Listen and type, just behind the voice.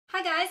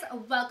Hi guys,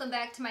 welcome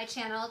back to my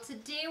channel.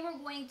 Today we're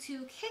going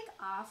to kick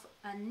off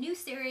a new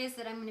series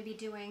that I'm going to be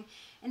doing,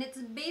 and it's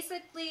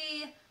basically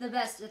the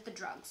best at the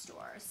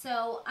drugstore.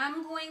 So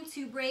I'm going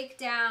to break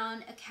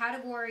down a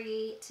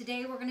category.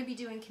 Today we're going to be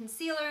doing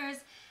concealers,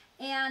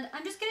 and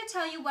I'm just going to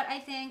tell you what I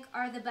think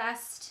are the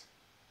best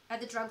at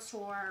the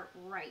drugstore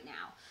right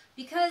now,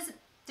 because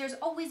there's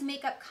always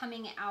makeup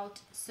coming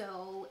out,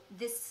 so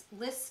this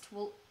list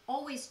will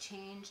always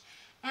change.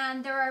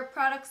 And there are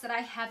products that I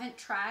haven't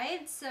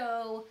tried,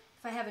 so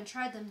if I haven't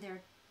tried them,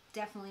 they're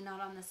definitely not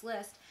on this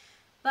list.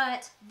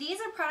 But these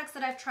are products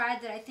that I've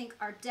tried that I think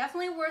are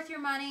definitely worth your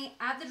money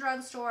at the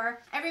drugstore.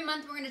 Every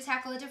month we're going to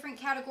tackle a different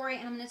category,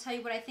 and I'm going to tell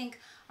you what I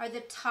think are the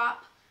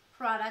top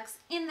products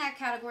in that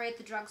category at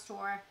the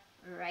drugstore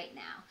right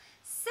now.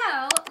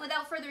 So,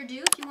 without further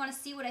ado, if you want to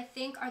see what I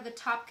think are the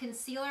top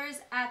concealers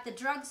at the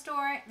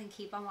drugstore, then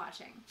keep on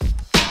watching.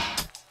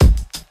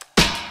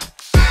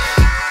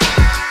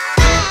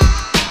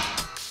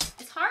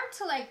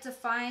 To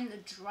define the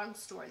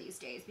drugstore these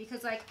days,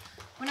 because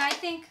when I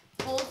think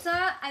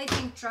Ulta, I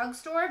think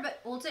drugstore,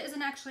 but Ulta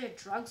isn't actually a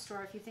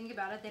drugstore if you think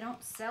about it. They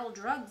don't sell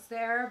drugs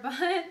there,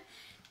 but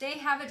they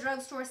have a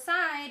drugstore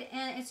side,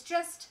 and it's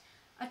just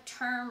a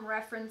term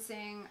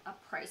referencing a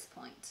price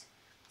point.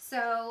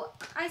 So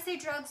I say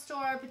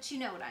drugstore, but you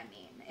know what I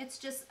mean. It's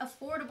just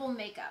affordable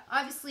makeup.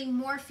 Obviously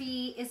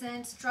Morphe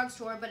isn't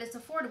drugstore, but it's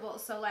affordable,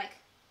 so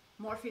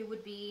Morphe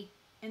would be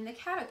in the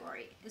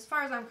category as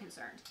far as I'm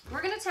concerned.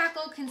 We're going to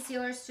tackle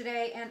concealers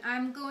today, and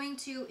I'm going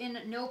to, in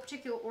no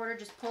particular order,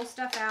 just pull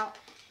stuff out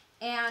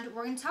and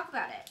we're going to talk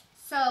about it.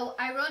 So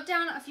I wrote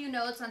down a few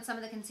notes on some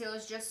of the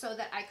concealers just so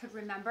that I could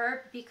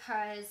remember,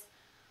 because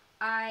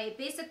I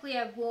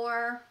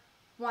wore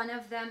one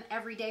of them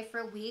every day for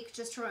a week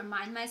just to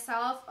remind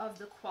myself of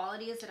the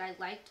qualities that I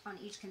liked on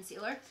each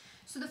concealer.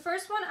 So the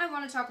first one I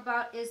want to talk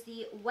about is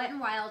the Wet n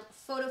Wild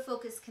Photo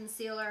Focus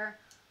Concealer.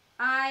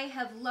 I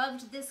have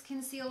loved this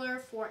concealer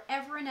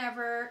forever and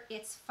ever.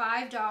 It's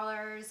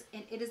 $5,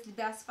 and it is the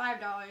best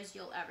 $5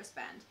 you'll ever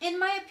spend. In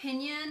my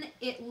opinion,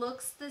 it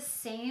looks the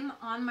same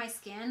on my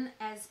skin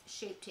as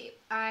Shape Tape.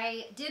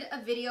 I did a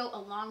video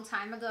a long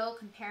time ago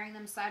comparing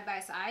them side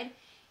by side,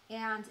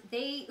 and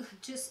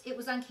it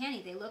was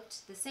uncanny. They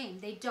looked the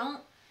same.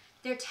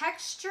 Their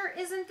texture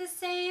isn't the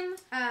same.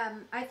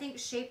 I think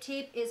Shape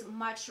Tape is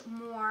much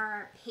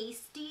more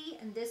pasty,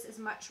 and this is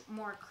much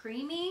more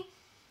creamy.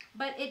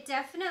 But it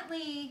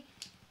definitely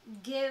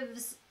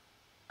gives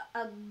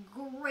a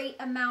great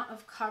amount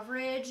of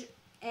coverage,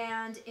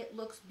 and it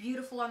looks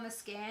beautiful on the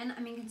skin.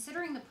 I mean,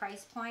 considering the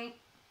price point,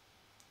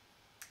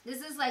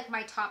 this is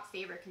my top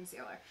favorite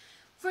concealer,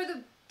 for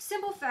the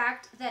simple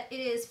fact that it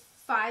is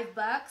 $5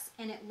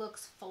 and it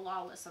looks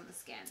flawless on the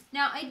skin.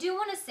 Now, I do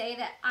want to say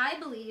that I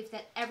believe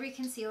that every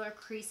concealer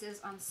creases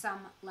on some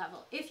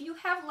level. If you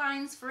have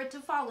lines for it to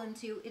fall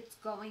into, it's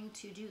going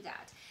to do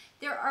that.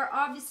 There are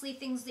obviously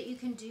things that you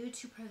can do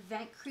to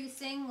prevent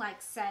creasing,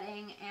 like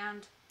setting,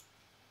 and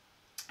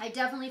I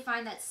definitely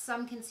find that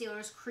some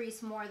concealers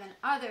crease more than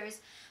others,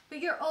 but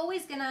you're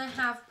always going to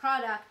have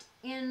product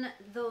in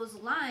those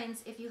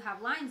lines if you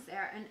have lines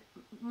there, and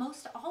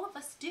all of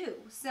us do.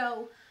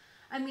 So,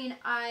 I mean,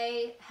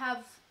 I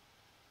have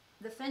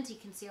the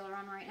Fenty concealer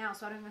on right now,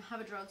 so I don't even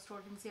have a drugstore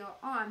concealer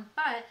on,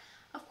 but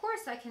of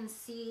course I can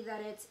see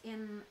that it's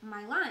in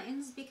my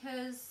lines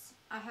because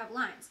I have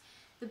lines.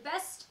 The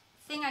best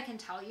thing I can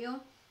tell you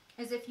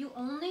is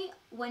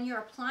when you're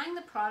applying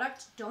the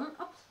product, don't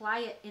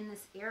apply it in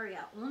this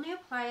area. Only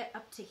apply it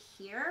up to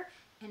here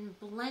and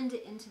blend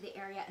it into the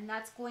area, and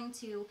that's going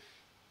to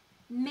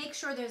make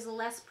sure there's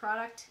less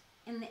product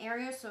in the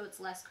area so it's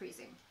less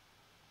creasing.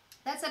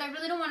 That said, I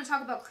really don't want to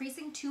talk about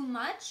creasing too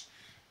much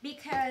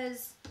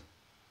because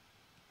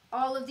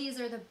all of these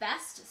are the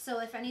best, so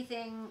if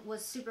anything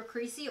was super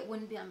creasy, it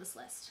wouldn't be on this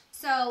list.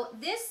 So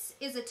this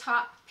is a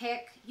top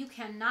pick. You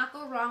cannot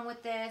go wrong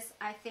with this.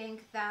 I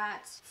think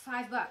that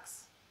 $5.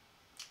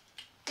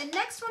 The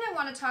next one I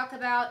want to talk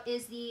about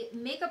is the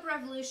Makeup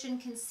Revolution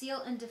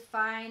Conceal and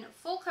Define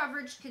Full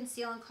Coverage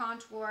Conceal and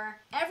Contour.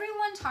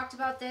 Everyone talked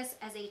about this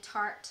as a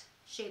Tarte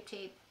Shape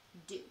Tape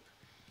dupe.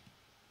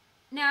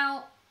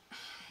 Now,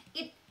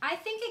 I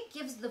think it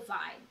gives the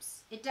vibes.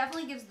 It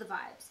definitely gives the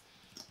vibes.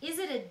 Is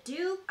it a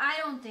dupe? I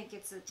don't think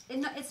it's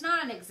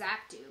not an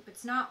exact dupe.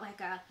 It's not like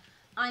a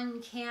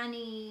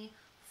uncanny,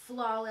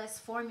 flawless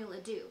formula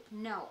dupe.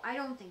 No, I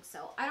don't think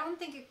so. I don't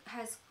think it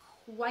has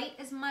quite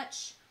as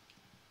much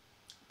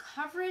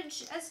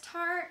coverage as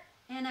Tarte,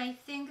 and I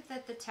think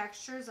that the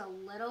texture is a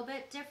little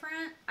bit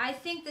different. I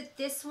think that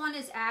this one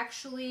is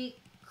actually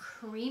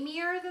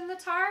creamier than the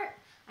Tarte.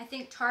 I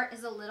think Tarte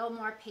is a little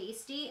more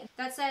pasty.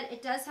 That said,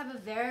 it does have a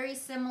very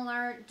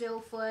similar doe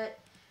foot,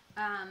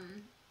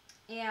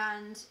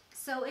 and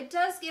so it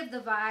does give the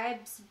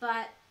vibes,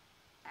 but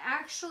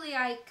actually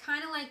I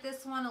kind of like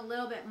this one a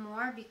little bit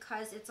more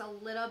because it's a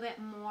little bit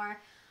more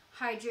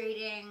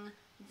hydrating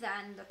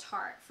than the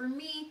Tarte. For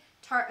me,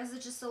 Tarte is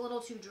just a little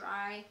too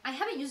dry. I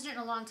haven't used it in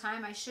a long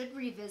time. I should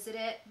revisit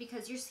it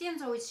because your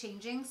skin's always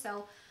changing,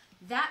 so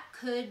that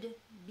could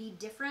be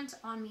different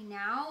on me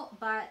now,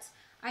 but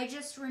I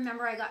just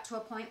remember I got to a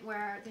point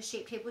where the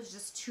Shape Tape was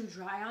just too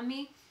dry on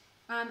me.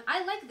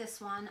 I like this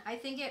one. I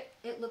think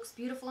it looks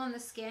beautiful on the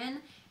skin.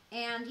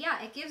 And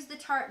yeah, it gives the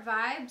Tarte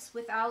vibes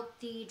without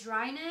the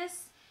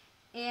dryness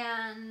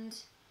and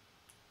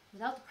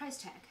without the price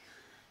tag.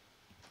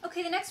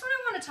 Okay, the next one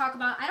I want to talk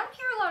about, I don't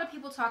hear a lot of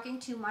people talking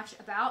too much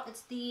about.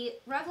 It's the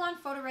Revlon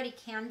Photo Ready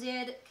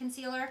Candid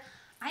Concealer.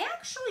 I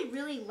actually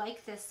really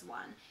like this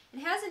one. It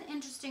has an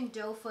interesting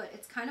doe foot.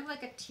 It's kind of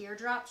like a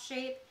teardrop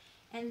shape.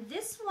 And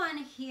this one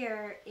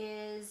here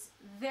is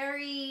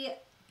very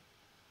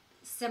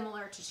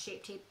similar to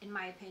Shape Tape in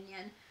my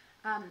opinion.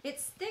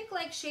 It's thick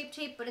like Shape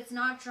Tape, but it's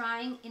not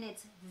drying and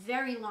it's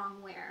very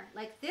long wear.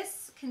 Like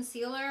this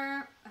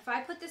concealer, if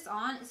I put this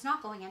on, it's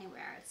not going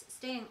anywhere. It's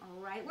staying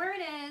right where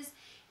it is.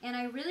 And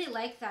I really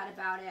like that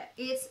about it.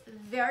 It's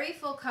very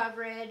full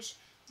coverage.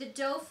 The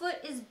doe foot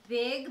is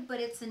big, but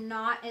it's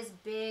not as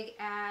big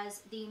as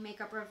the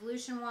Makeup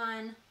Revolution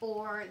one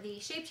or the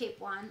Shape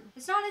Tape one.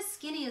 It's not as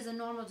skinny as a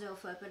normal doe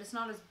foot, but it's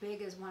not as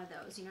big as one of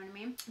those, you know what I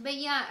mean? But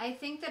yeah, I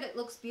think that it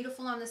looks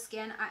beautiful on the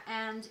skin,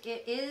 and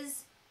it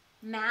is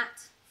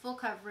matte, full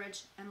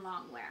coverage, and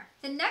long wear.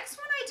 The next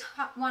one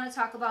I want to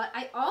talk about,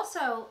 I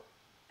also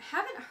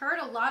haven't heard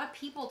a lot of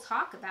people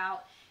talk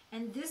about,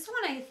 and this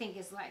one I think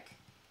is like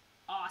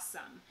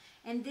awesome.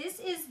 And this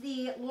is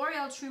the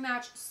L'Oreal True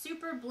Match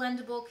Super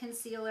Blendable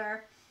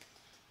Concealer.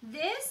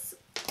 This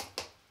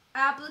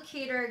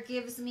applicator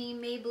gives me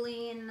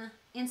Maybelline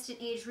Instant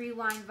Age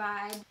Rewind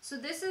vibe. So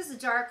this is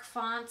dark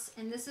fonts,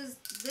 and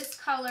this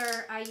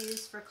color I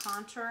use for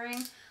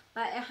contouring,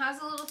 but it has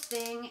a little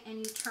thing and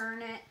you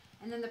turn it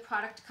and then the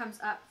product comes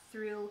up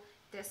through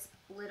this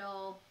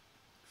little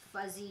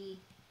fuzzy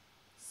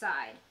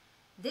side.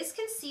 This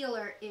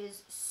concealer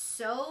is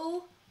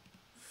so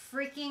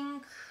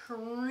freaking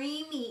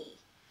creamy.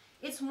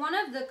 It's one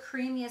of the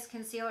creamiest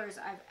concealers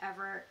I've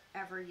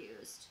ever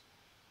used.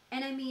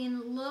 And I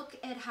mean, look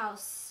at how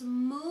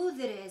smooth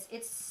it is.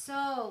 It's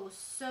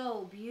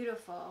so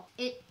beautiful.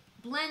 It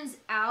blends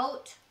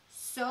out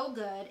so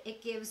good.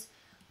 It gives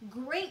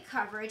great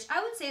coverage.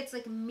 I would say it's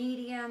like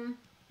medium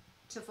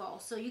to full.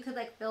 So you could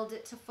like build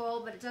it to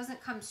full, but it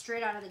doesn't come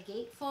straight out of the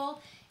gate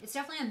full. It's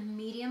definitely a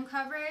medium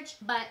coverage,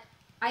 but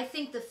I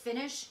think the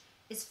finish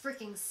is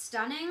freaking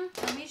stunning.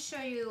 Let me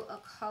show you a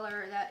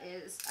color that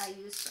I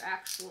use for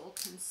actual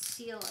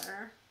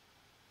concealer.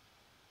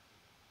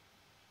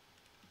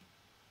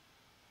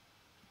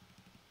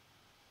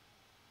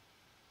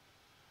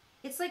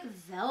 It's like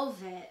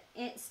velvet.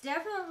 It's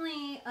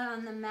definitely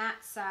on the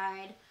matte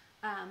side,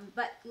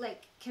 but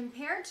like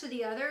compared to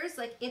the others,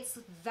 like it's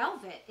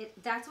velvet.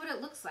 That's what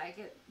it looks like.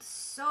 It's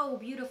so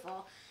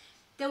beautiful.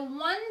 The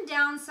one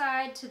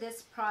downside to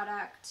this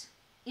product,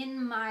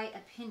 in my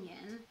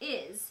opinion,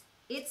 is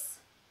it's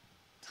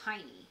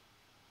tiny.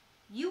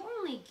 You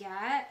only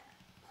get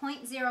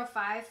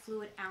 0.05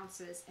 fluid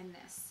ounces in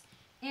this,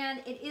 and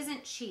it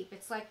isn't cheap.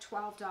 It's like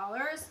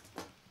 $12.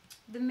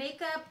 The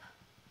Makeup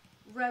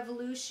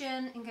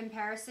Revolution in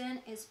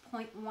comparison is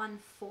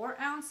 0.14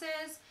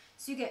 ounces,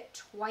 so you get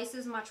twice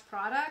as much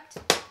product.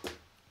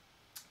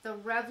 The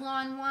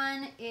Revlon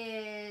one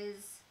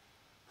is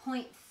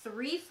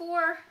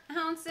 0.34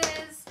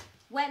 ounces.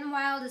 Wet n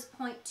Wild is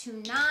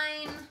 0.29.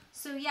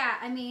 So yeah,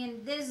 I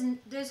mean,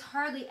 there's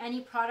hardly any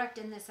product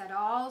in this at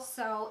all.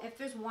 So if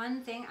there's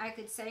one thing I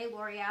could say,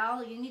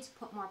 L'Oreal, you need to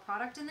put more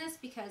product in this,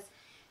 because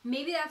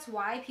maybe that's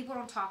why people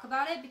don't talk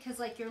about it, because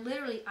like you're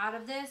literally out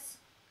of this.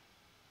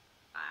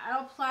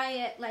 I'll apply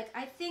it, like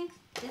I think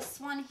this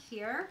one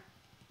here,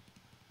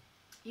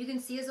 you can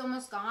see is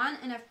almost gone,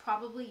 and I've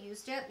probably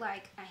used it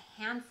like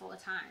a handful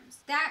of times.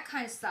 That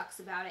kind of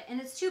sucks about it,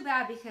 and it's too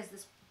bad because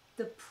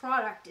the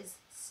product is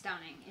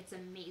stunning. It's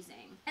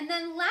amazing. And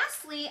then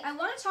lastly, I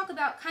want to talk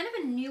about kind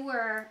of a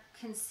newer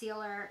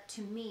concealer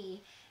to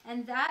me,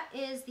 and that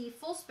is the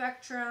Full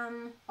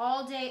Spectrum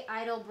All Day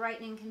Idle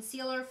Brightening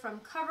Concealer from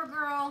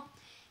CoverGirl.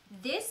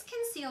 This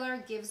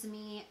concealer gives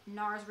me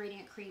NARS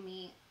Radiant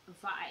Creamy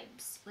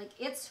vibes. Like,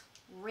 it's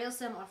real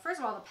similar. First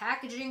of all, the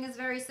packaging is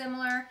very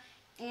similar,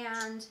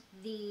 and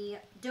the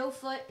doe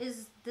foot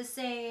is the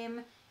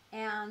same,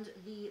 and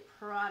the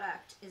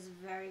product is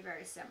very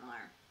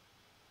similar.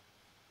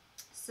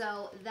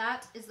 So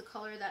that is the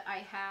color that I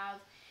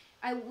have.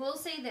 I will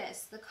say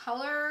this, the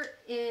color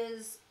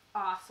is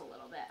off a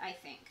little bit, I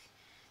think.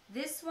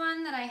 This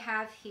one that I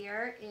have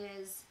here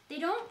is, they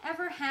don't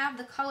ever have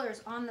the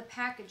colors on the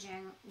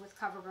packaging with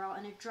CoverGirl,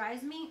 and it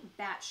drives me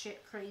batshit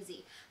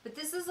crazy. But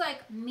this is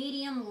like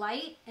medium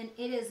light, and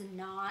it is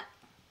not.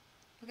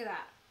 Look at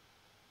that.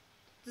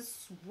 This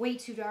is way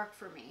too dark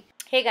for me.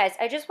 Hey guys,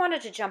 I just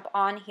wanted to jump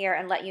on here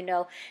and let you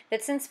know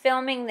that since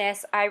filming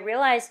this, I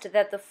realized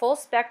that the Full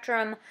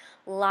Spectrum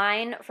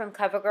line from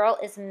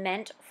CoverGirl is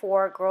meant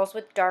for girls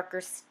with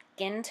darker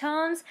skin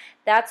tones.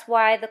 That's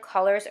why the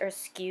colors are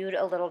skewed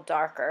a little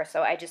darker.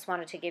 So I just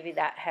wanted to give you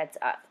that heads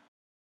up.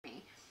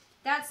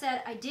 That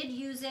said, I did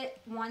use it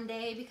one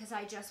day because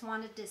I just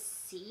wanted to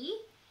see,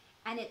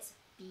 and it's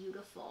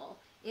beautiful.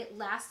 It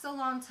lasts a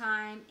long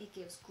time. It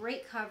gives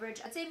great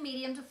coverage. I'd say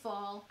medium to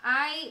full.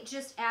 I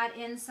just add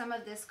in some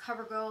of this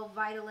CoverGirl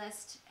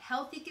Vitalist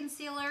Healthy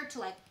Concealer to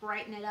like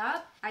brighten it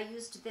up. I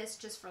used this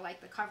just for like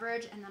the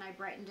coverage, and then I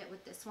brightened it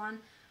with this one.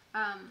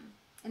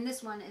 And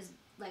this one is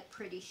like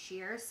pretty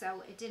sheer,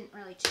 so it didn't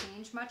really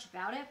change much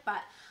about it,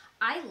 but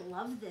I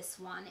love this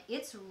one.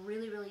 It's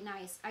really, really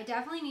nice. I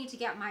definitely need to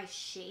get my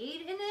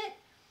shade in it,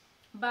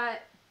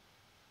 but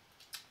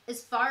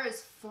as far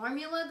as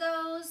formula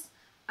goes,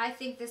 I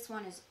think this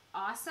one is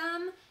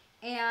awesome,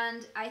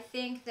 and I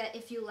think that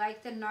if you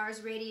like the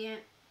NARS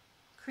Radiant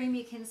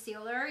Creamy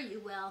Concealer, you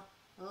will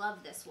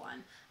love this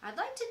one. I'd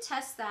like to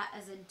test that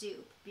as a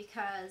dupe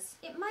because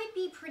it might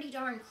be pretty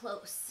darn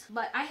close,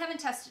 but I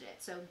haven't tested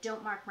it, so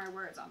don't mark my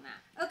words on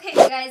that. Okay,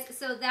 guys,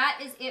 so that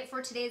is it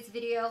for today's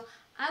video.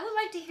 I would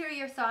like to hear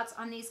your thoughts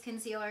on these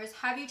concealers.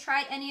 Have you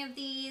tried any of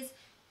these?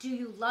 Do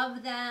you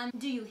love them?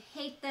 Do you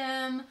hate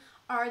them?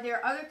 Are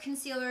there other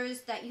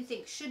concealers that you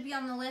think should be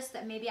on the list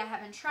that maybe I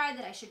haven't tried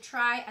that I should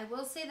try? I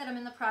will say that I'm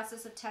in the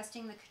process of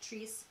testing the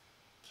Catrice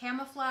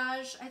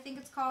Camouflage, I think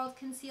it's called,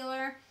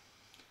 concealer.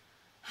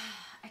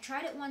 I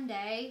tried it one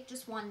day,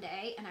 just one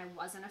day, and I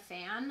wasn't a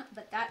fan.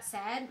 But that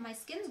said, my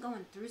skin's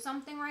going through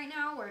something right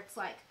now where it's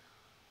like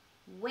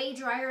way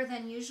drier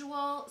than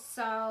usual.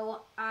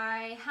 So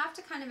I have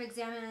to kind of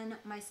examine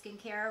my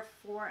skincare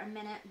for a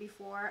minute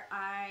before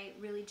I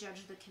really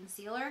judge the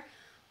concealer.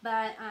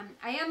 But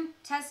I am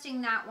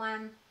testing that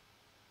one.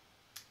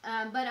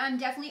 But I'm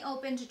definitely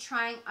open to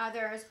trying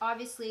others.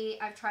 Obviously,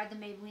 I've tried the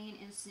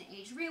Maybelline Instant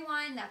Age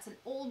Rewind. That's an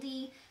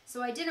oldie.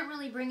 So I didn't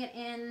really bring it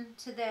in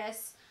to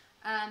this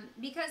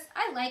because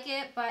I like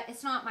it, but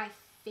it's not my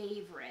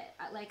favorite.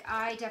 Like,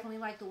 I definitely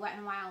like the Wet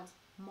n Wild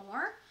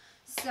more.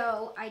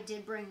 So I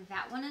did bring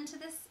that one into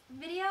this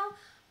video.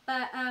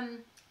 But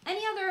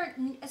any other,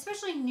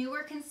 especially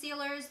newer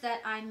concealers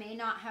that I may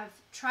not have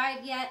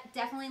tried yet,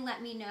 definitely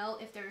let me know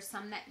if there's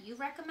some that you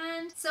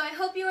recommend. So I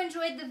hope you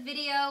enjoyed the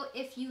video.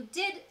 If you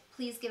did,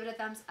 please give it a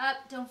thumbs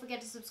up. Don't forget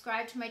to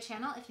subscribe to my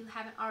channel if you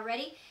haven't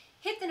already.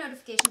 Hit the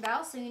notification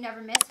bell so you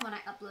never miss when I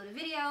upload a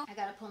video. I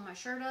gotta pull my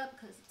shirt up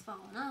because it's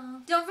falling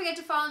off. Don't forget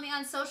to follow me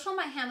on social.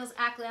 My handle's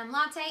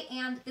 @GlamLatte,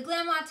 and the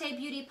Glam Latte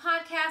Beauty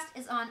Podcast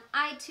is on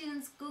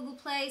iTunes, Google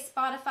Play,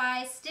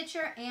 Spotify,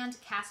 Stitcher, and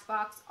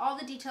CastBox. All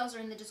the details are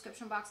in the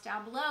description box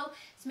down below,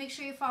 so make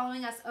sure you're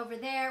following us over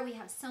there. We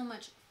have so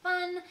much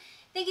fun.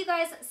 Thank you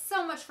guys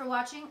so much for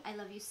watching. I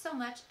love you so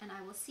much, and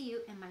I will see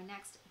you in my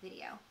next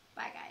video.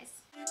 Bye,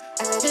 guys.